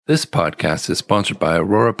This podcast is sponsored by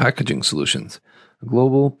Aurora Packaging Solutions, a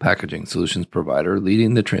global packaging solutions provider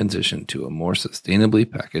leading the transition to a more sustainably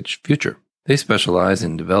packaged future. They specialize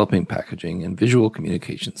in developing packaging and visual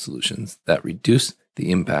communication solutions that reduce the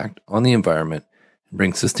impact on the environment and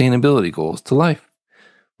bring sustainability goals to life.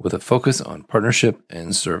 With a focus on partnership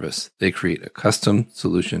and service, they create a custom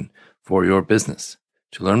solution for your business.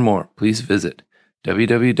 To learn more, please visit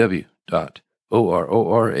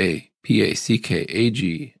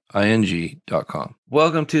www.ororapackaging.com.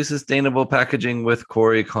 Welcome to Sustainable Packaging with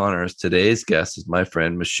Corey Connors. Today's guest is my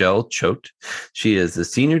friend Michele Choate. She is the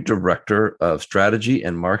Senior Director of Strategy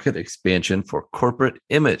and Market Expansion for Corporate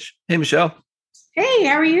Image. Hey, Michele. Hey,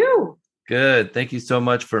 how are you? Good. Thank you so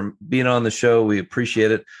much for being on the show. We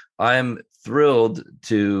appreciate it. I'm thrilled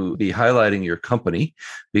to be highlighting your company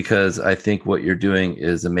because I think what you're doing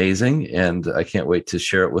is amazing and I can't wait to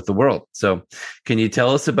share it with the world. So can you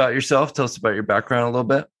tell us about yourself? Tell us about your background a little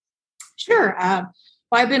bit. Sure.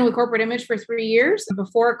 I've been with Corporate Image for 3 years.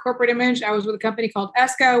 Before Corporate Image, I was with a company called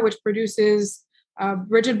ESCA, which produces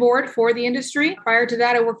rigid board for the industry. Prior to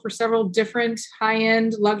that, I worked for several different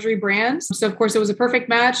high-end luxury brands. So, of course, it was a perfect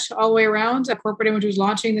match all the way around. Corporate Image was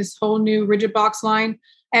launching this whole new rigid box line.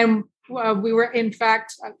 And we were, in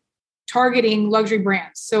fact, targeting luxury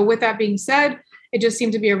brands. So with that being said, it just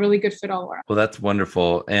seemed to be a really good fit all around. Well, that's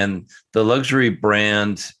wonderful. And the luxury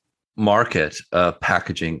brand market of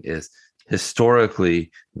packaging is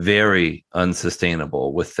historically very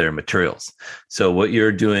unsustainable with their materials. So what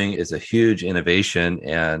you're doing is a huge innovation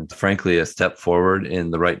and frankly, a step forward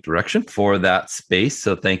in the right direction for that space.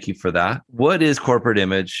 So thank you for that. What is Corporate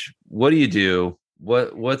Image? What do you do?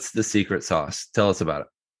 What's the secret sauce? Tell us about it.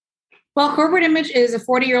 Well, Corporate Image is a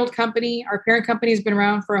 40-year-old company. Our parent company has been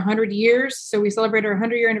around for 100 years. So we celebrated our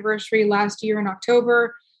 100-year anniversary last year in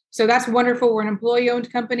October. So that's wonderful. We're an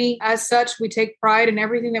employee-owned company. As such, we take pride in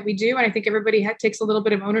everything that we do. And I think everybody takes a little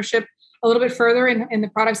bit of ownership a little bit further in the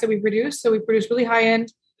products that we produce. So we produce really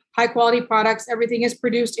high-end, high-quality products. Everything is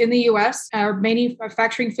produced in the U.S. Our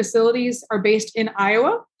manufacturing facilities are based in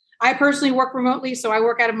Iowa. I personally work remotely. So I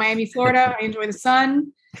work out of Miami, Florida. I enjoy the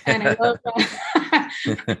sun. And I love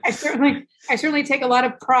I certainly take a lot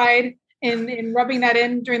of pride in rubbing that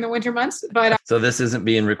in during the winter months. But so this isn't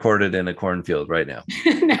being recorded in a cornfield right now.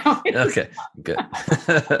 No. Okay, good.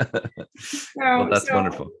 Well, that's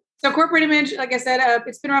wonderful. So Corporate Image, like I said,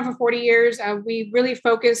 it's been around for 40 years. We really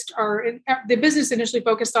focused the business initially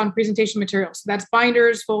focused on presentation materials. So that's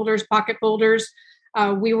binders, folders, pocket folders.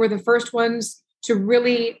 We were the first ones to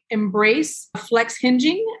really embrace flex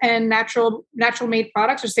hinging and natural made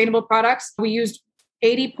products, sustainable products. We used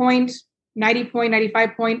 80 point, 90 point,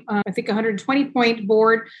 95 point, I think 120 point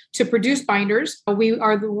board to produce binders. We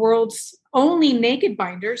are the world's only naked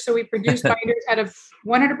binder. So we produce binders out of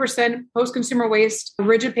 100% post-consumer waste,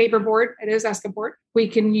 rigid paper board. It is ESCA board. We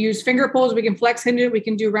can use finger pulls. We can flex hinge it. We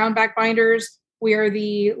can do round back binders. We are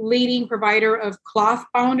the leading provider of cloth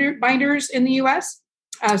binders in the U.S.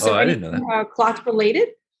 I didn't know that. Cloth related.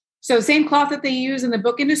 So same cloth that they use in the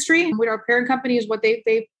book industry. With our parent company is what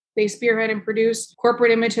they spearhead and produce.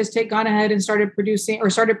 Corporate Image has gone ahead and started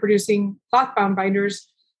producing cloth bound binders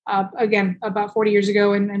again about 40 years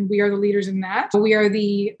ago, and we are the leaders in that. We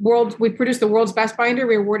produce the world's best binder.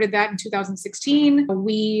 We awarded that in 2016.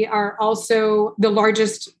 We are also the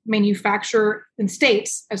largest manufacturer in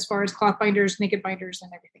states as far as cloth binders, naked binders,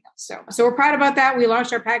 and everything else. So we're proud about that. We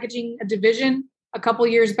launched our packaging division a couple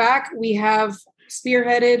of years back. We have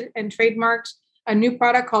spearheaded and trademarked a new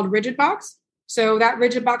product called Rigid Box. So that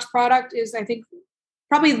Rigid Box product is, I think,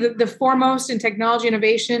 probably the foremost in technology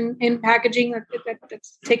innovation in packaging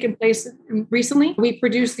that's taken place recently. We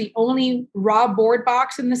produce the only raw board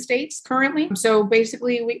box in the States currently. So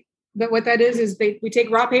basically, what that is we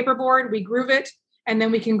take raw paper board, we groove it, and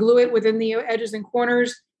then we can glue it within the edges and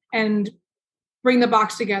corners and bring the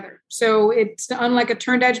box together. So it's unlike a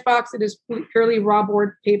turned edge box. It is purely raw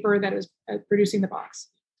board paper that is producing the box.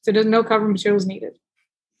 So there's no cover materials needed.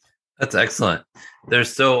 That's excellent.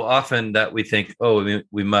 There's so often that we think,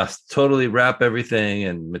 we must totally wrap everything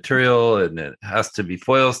in material and it has to be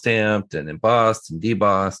foil stamped and embossed and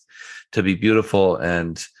debossed to be beautiful.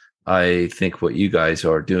 And I think what you guys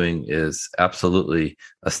are doing is absolutely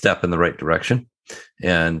a step in the right direction.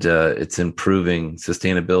 And it's improving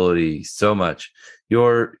sustainability so much.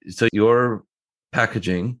 Your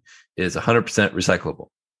packaging is 100% recyclable.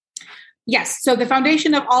 Yes. So the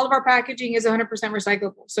foundation of all of our packaging is 100%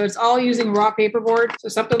 recyclable. So it's all using raw paperboard. So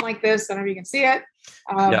something like this. I don't know if you can see it.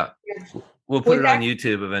 Yeah. We'll put it on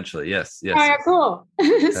YouTube eventually. Yes. Oh, yeah, cool.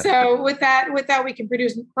 So with that, we can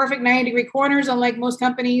produce perfect 90-degree corners. Unlike most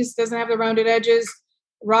companies, doesn't have the rounded edges.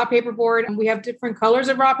 raw paperboard. And we have different colors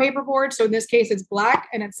of raw paperboard. So in this case, it's black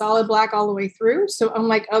and it's solid black all the way through. So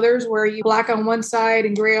unlike others where you black on one side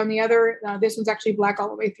and gray on the other, this one's actually black all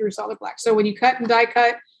the way through, solid black. So when you cut and die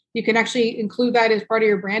cut, you can actually include that as part of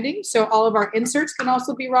your branding. So all of our inserts can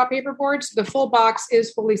also be raw paperboard. So the full box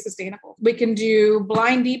is fully sustainable. We can do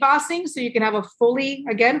blind debossing. So you can have a fully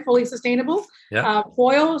sustainable. Yeah.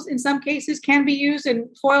 Foils in some cases can be used. And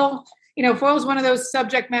foil is one of those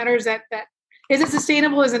subject matters that is it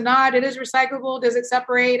sustainable? Is it not? It is recyclable. Does it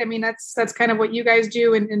separate? I mean, that's kind of what you guys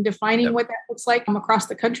do in defining what that looks like across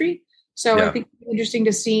the country. So I think it's interesting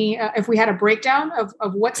to see if we had a breakdown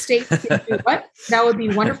of what state can do what. That would be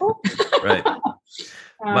wonderful. Right.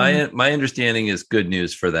 My understanding is good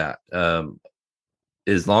news for that.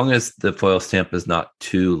 As long as the foil stamp is not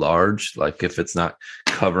too large, like if it's not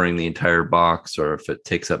covering the entire box or if it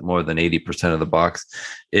takes up more than 80% of the box,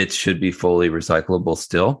 it should be fully recyclable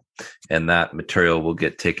still. And that material will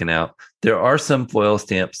get taken out. There are some foil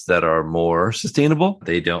stamps that are more sustainable.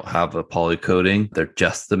 They don't have a poly coating. They're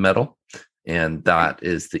just the metal. And that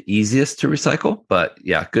is the easiest to recycle. But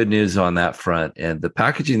yeah, good news on that front. And the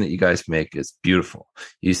packaging that you guys make is beautiful.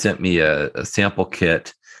 You sent me a sample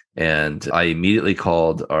kit. And I immediately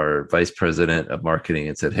called our vice president of marketing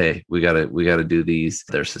and said, "Hey, we gotta do these.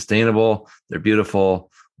 They're sustainable. They're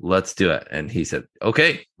beautiful. Let's do it." And he said,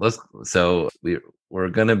 "Okay, let's." So we're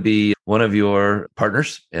going to be one of your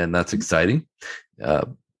partners, and that's exciting.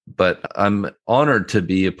 But I'm honored to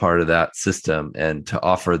be a part of that system and to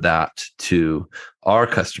offer that to our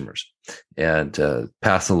customers and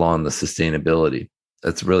pass along the sustainability.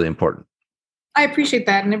 That's really important. I appreciate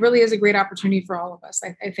that. And it really is a great opportunity for all of us.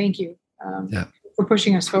 I thank you for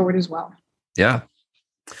pushing us forward as well. Yeah.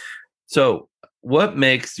 So what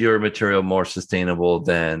makes your material more sustainable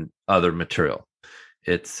than other material?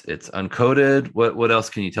 It's uncoated. What else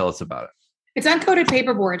can you tell us about it? It's uncoated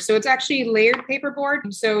paperboard. So it's actually layered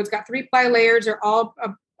paperboard. So it's got 3-ply layers. They're all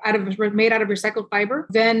made out of recycled fiber.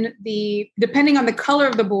 Then depending on the color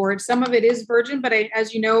of the board, some of it is virgin, but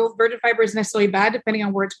as you know, virgin fiber isn't necessarily bad depending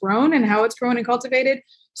on where it's grown and how it's grown and cultivated.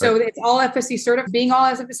 So It's all FSC certified. Being all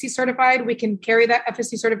FSC certified, we can carry that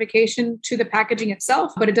FSC certification to the packaging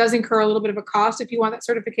itself, but it does incur a little bit of a cost if you want that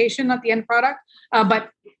certification, not the end product. But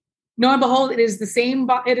lo and behold, it is the same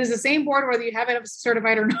board whether you have it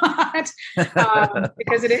certified or not,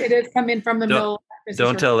 because it is come in from the mill.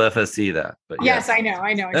 Don't tell FSC that. But yes, I know.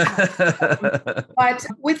 But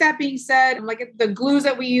with that being said, like the glues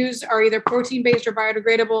that we use are either protein-based or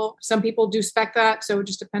biodegradable. Some people do spec that, so it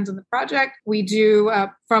just depends on the project. We do,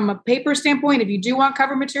 from a paper standpoint, if you do want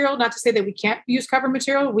cover material, not to say that we can't use cover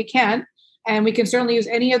material, we can. And we can certainly use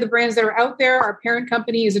any of the brands that are out there. Our parent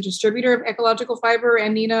company is a distributor of ecological fiber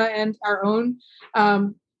and Nina and our own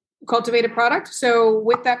cultivated product. So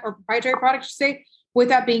with that, or proprietary product, I should say, with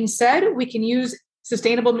that being said, we can use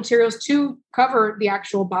sustainable materials to cover the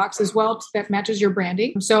actual box as well that matches your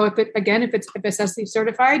branding. So if it's FSC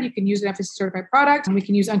certified, you can use an FSC certified product, and we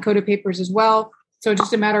can use uncoated papers as well. So it's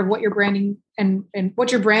just a matter of what your branding and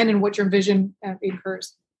what your brand and what your vision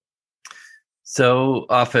incurs. So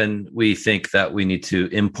often we think that we need to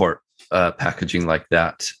import packaging like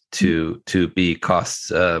that to be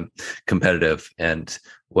cost competitive. And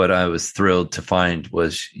what I was thrilled to find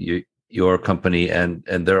was your company, and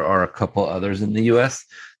there are a couple others in the US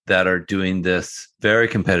that are doing this very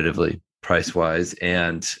competitively price-wise.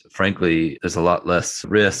 And frankly, there's a lot less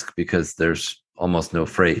risk because there's almost no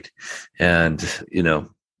freight. And,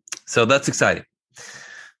 so that's exciting.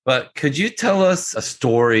 But could you tell us a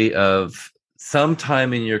story of some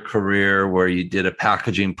time in your career where you did a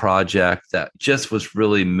packaging project that just was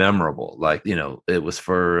really memorable? Like, it was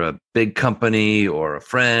for a big company or a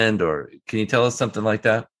friend, or can you tell us something like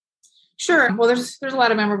that? Sure. Well, there's a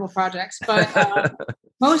lot of memorable projects, but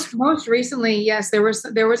most recently, yes, there was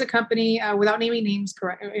a company, without naming names,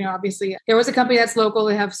 correct? Obviously, there was a company that's local.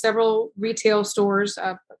 They have several retail stores,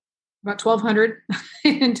 about 1,200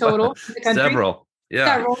 in total in the country. Several.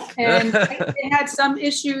 And they had some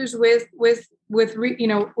issues with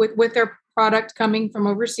their product coming from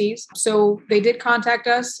overseas. So they did contact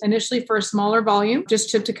us initially for a smaller volume,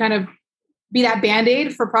 just to kind of be that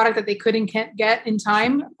Band-Aid for product that they couldn't get in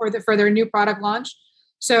time for their new product launch.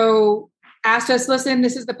 So asked us, listen,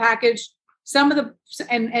 this is the package.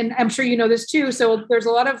 And I'm sure you know this too. So there's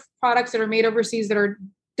a lot of products that are made overseas that are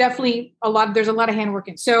definitely there's a lot of handwork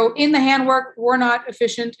in. So in the handwork, we're not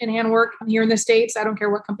efficient in handwork here in the States. I don't care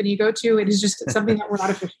what company you go to. It is just something that we're not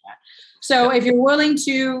efficient at. So if you're willing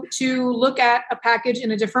to look at a package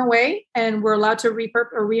in a different way, and we're allowed to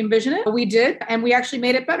re-envision it, we did, and we actually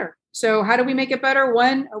made it better. So how do we make it better?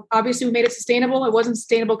 One, obviously we made it sustainable. It wasn't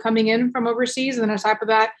sustainable coming in from overseas. And then on top of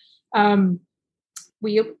that,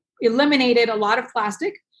 we eliminated a lot of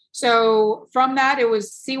plastic. So from that, it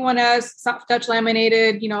was C1S, soft touch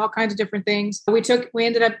laminated, all kinds of different things. We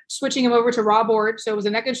ended up switching them over to raw board. So it was a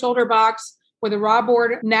neck and shoulder box with a raw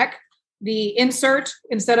board neck. The insert,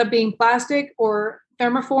 instead of being plastic or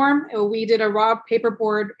thermoform, we did a raw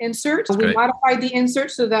paperboard insert. We modified the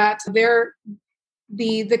insert so that their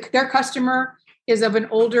customer is of an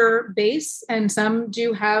older base, and some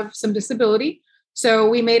do have some disability. So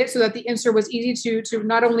we made it so that the insert was easy to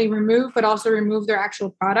not only remove, but also remove their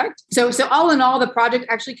actual product. So all in all, the project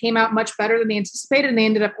actually came out much better than they anticipated, and they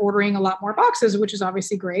ended up ordering a lot more boxes, which is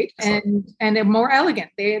obviously great and more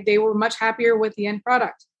elegant. They were much happier with the end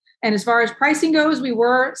product. And as far as pricing goes, we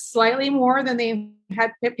were slightly more than they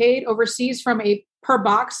had paid overseas from a per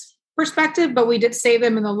box perspective, but we did save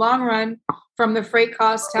them in the long run from the freight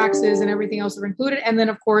costs, taxes, and everything else that were included. And then,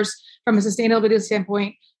 of course, from a sustainability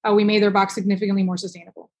standpoint, we made their box significantly more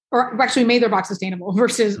sustainable, or actually made their box sustainable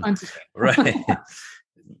versus unsustainable. Right.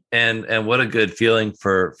 And what a good feeling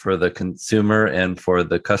for the consumer and for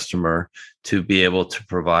the customer to be able to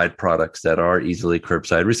provide products that are easily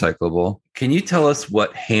curbside recyclable. Can you tell us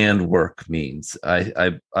what handwork means?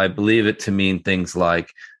 I believe it to mean things like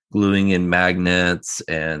gluing in magnets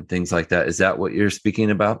and things like that. Is that what you're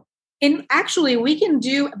speaking about? Actually, we can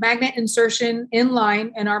do magnet insertion in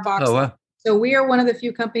line in our box. Oh, wow. So we are one of the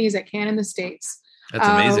few companies that can in the States. That's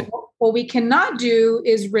amazing. What we cannot do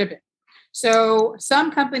is ribbon. So some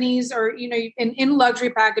companies are, in luxury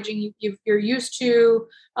packaging, you're used to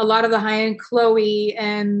a lot of the high-end Chloe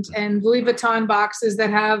and Louis Vuitton boxes that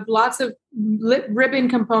have lots of ribbon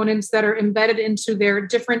components that are embedded into their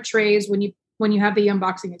different trays when you have the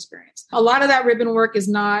unboxing experience. A lot of that ribbon work is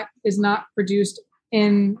not produced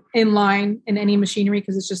in line in any machinery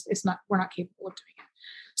because we're not capable of doing it.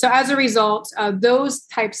 So as a result, those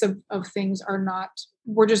types of things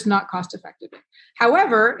we're just not cost effective.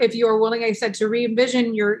 However, if you're willing, like I said, to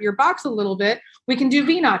re-envision your box a little bit, we can do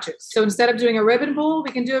V-notches. So instead of doing a ribbon pull,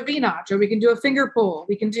 we can do a V-notch, or we can do a finger pull.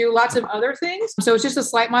 We can do lots of other things. So it's just a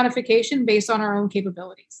slight modification based on our own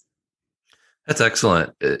capabilities. That's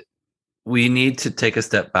excellent. We need to take a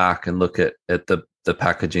step back and look at the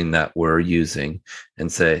packaging that we're using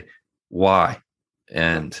and say, why?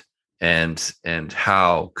 And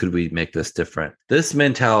how could we make this different? This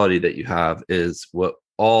mentality that you have is what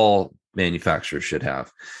all manufacturers should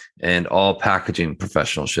have, and all packaging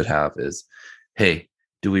professionals should have is, hey,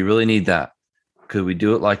 do we really need that? Could we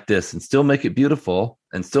do it like this and still make it beautiful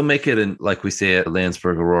and still make it, in, like we say at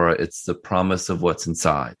Landsberg Aurora, it's the promise of what's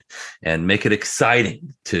inside, and make it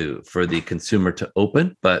exciting for the consumer to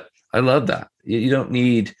open. But I love that. You don't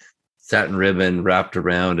need satin ribbon wrapped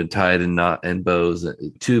around and tied in knot and bows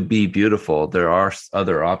to be beautiful. There are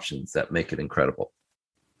other options that make it incredible.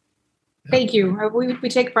 Thank you. We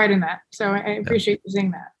take pride in that. So I appreciate you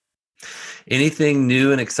saying that. Anything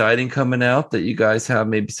new and exciting coming out that you guys have,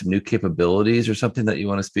 maybe some new capabilities or something that you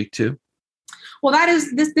want to speak to? Well, that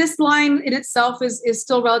is this line in itself is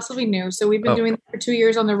still relatively new. So we've been doing it for 2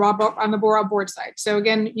 years on the raw board side. So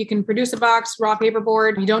again, you can produce a box, raw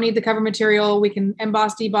paperboard. You don't need the cover material. We can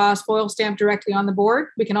emboss, deboss, foil stamp directly on the board.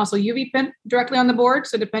 We can also UV print directly on the board.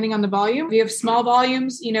 So depending on the volume, if you have small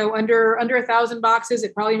volumes, under 1,000 boxes,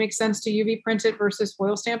 it probably makes sense to UV print it versus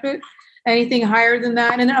foil stamp it. Anything higher than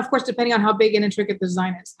that, and then of course, depending on how big and intricate the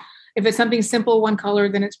design is. If it's something simple, one color,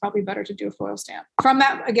 then it's probably better to do a foil stamp. From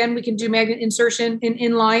that, again, we can do magnet insertion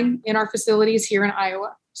in line in our facilities here in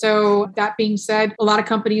Iowa. So that being said, a lot of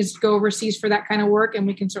companies go overseas for that kind of work, and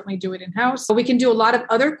we can certainly do it in-house. We can do a lot of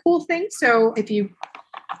other cool things. So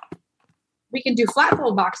we can do flat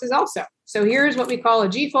fold boxes also. So here's what we call a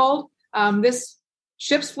G-fold. This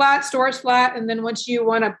ships flat, stores flat, and then once you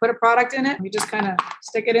want to put a product in it, you just kind of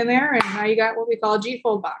stick it in there, and now you got what we call a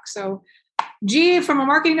G-fold box. So G from a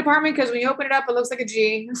marketing department, because when you open it up, it looks like a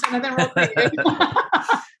G. So nothing real creative.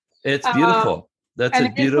 It's beautiful. That's a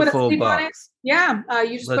beautiful box. Yeah,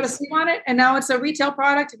 you just put a sleeve on it, and now it's a retail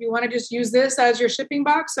product. If you want to just use this as your shipping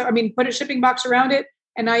box, put a shipping box around it,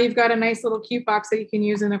 and now you've got a nice little cute box that you can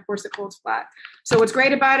use, and of course it folds flat. So what's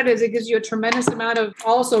great about it is it gives you a tremendous amount of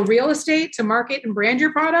also real estate to market and brand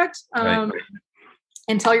your product and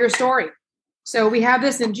tell your story. So we have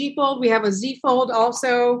this in G-fold. We have a Z-fold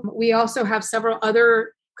also. We also have several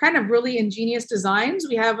other kind of really ingenious designs.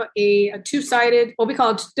 We have a two-sided, what we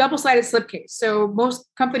call a double-sided slipcase. So most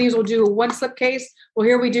companies will do one slipcase. Well,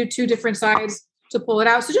 here we do two different sides. to pull it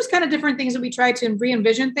out. So just kind of different things that we try to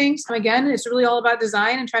re-envision things. Again, it's really all about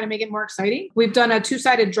design and trying to make it more exciting. We've done a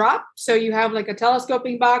two-sided drop. So you have like a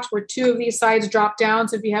telescoping box where two of these sides drop down.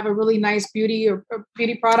 So if you have a really nice beauty or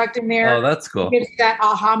beauty product in there, Oh, that's cool. It's that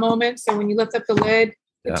aha moment. So when you lift up the lid,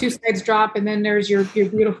 the two sides drop, and then there's your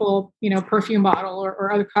beautiful, perfume bottle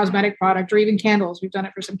or other cosmetic product, or even candles. We've done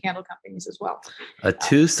it for some candle companies as well. A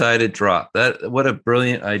two-sided drop. What a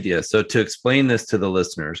brilliant idea. So to explain this to the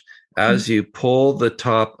listeners, as you pull the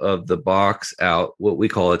top of the box out, what we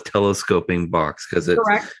call a telescoping box, because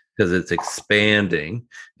it's expanding,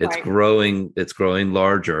 it's growing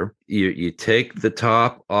larger. You take the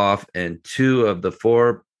top off, and two of the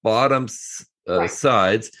four bottom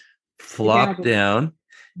sides flop down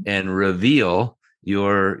and reveal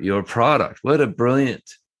your product. What a brilliant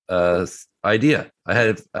idea. I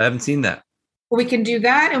haven't seen that. Well, we can do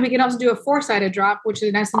that, and we can also do a four-sided drop, which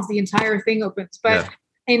in essence the entire thing opens. But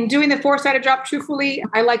in doing the four-sided drop, truthfully,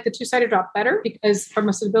 I like the two-sided drop better because from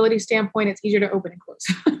a stability standpoint, it's easier to open and close.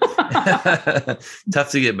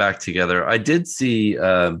 Tough to get back together. I did see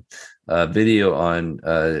a video on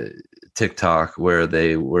TikTok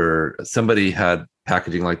where somebody had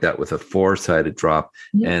packaging like that with a four-sided drop,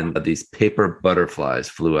 and these paper butterflies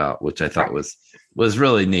flew out, which I thought was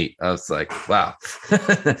really neat. I was like, wow.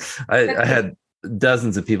 I had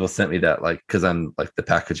dozens of people sent me that, like, because I'm like the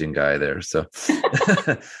packaging guy there. So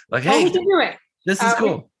like, hey, we can do it. This is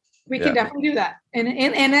cool. We can definitely do that.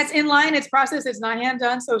 And that's in line. It's processed. It's not hand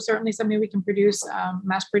done. So certainly something we can produce,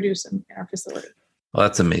 mass produce in our facility. Well,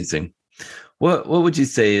 that's amazing. What would you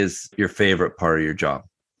say is your favorite part of your job?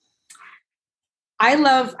 I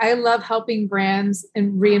love helping brands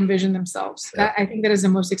and re-envision themselves. I think that is the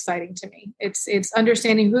most exciting to me. It's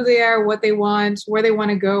understanding who they are, what they want, where they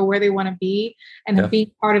want to go, where they want to be, and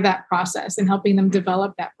being part of that process and helping them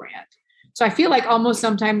develop that brand. So I feel like almost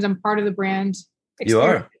sometimes I'm part of the brand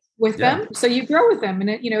experience with them. So you grow with them, and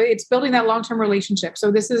it's building that long-term relationship.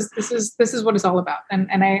 So this is what it's all about,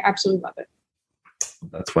 and I absolutely love it.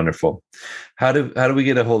 That's wonderful. How do we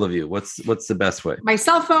get a hold of you? What's the best way? My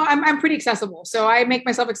cell phone, I'm pretty accessible. So I make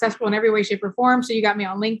myself accessible in every way, shape, or form. So you got me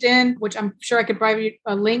on LinkedIn, which I'm sure I could provide you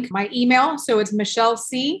a link. My email. So it's Michele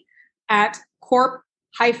C at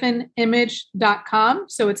corp-image.com.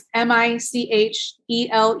 So it's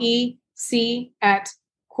MICHELEC at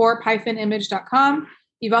corp-image.com.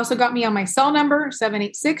 You've also got me on my cell number,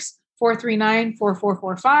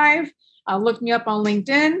 786-439-4445. Look me up on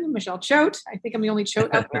LinkedIn, Michele Choate. I think I'm the only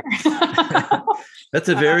Choate out there. That's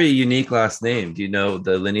a very unique last name. Do you know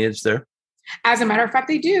the lineage there? As a matter of fact,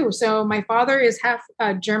 I do. So my father is half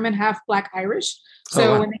German, half Black Irish.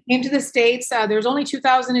 So when they came to the States, there's only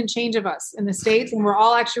 2,000 and change of us in the States, and we're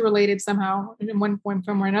all actually related somehow in one point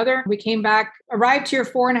from or another. We came back, arrived here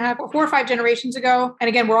 4 or 5 generations ago. And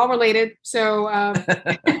again, we're all related. So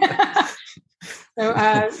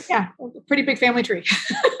pretty big family tree.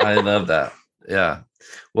 I love that. Yeah.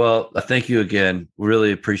 Well, thank you again.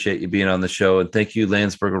 Really appreciate you being on the show. And thank you,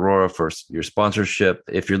 Landsberg Aurora, for your sponsorship.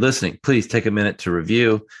 If you're listening, please take a minute to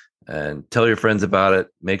review and tell your friends about it.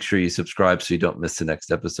 Make sure you subscribe so you don't miss the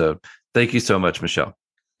next episode. Thank you so much, Michele.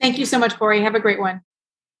 Thank you so much, Corey. Have a great one.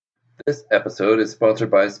 This episode is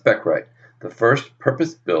sponsored by SpecRite, the first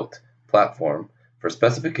purpose-built platform for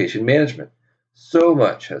specification management. So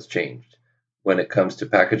much has changed when it comes to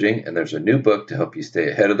packaging, and there's a new book to help you stay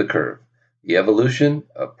ahead of the curve. The Evolution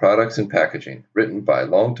of Products and Packaging, written by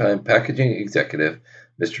longtime packaging executive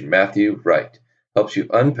Mr. Matthew Wright, helps you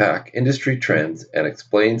unpack industry trends and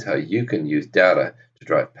explains how you can use data to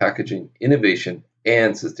drive packaging, innovation,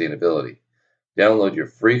 and sustainability. Download your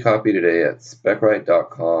free copy today at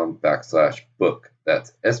specrite.com/book.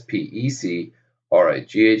 That's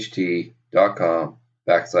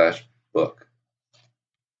SPECRIGHT.com/book.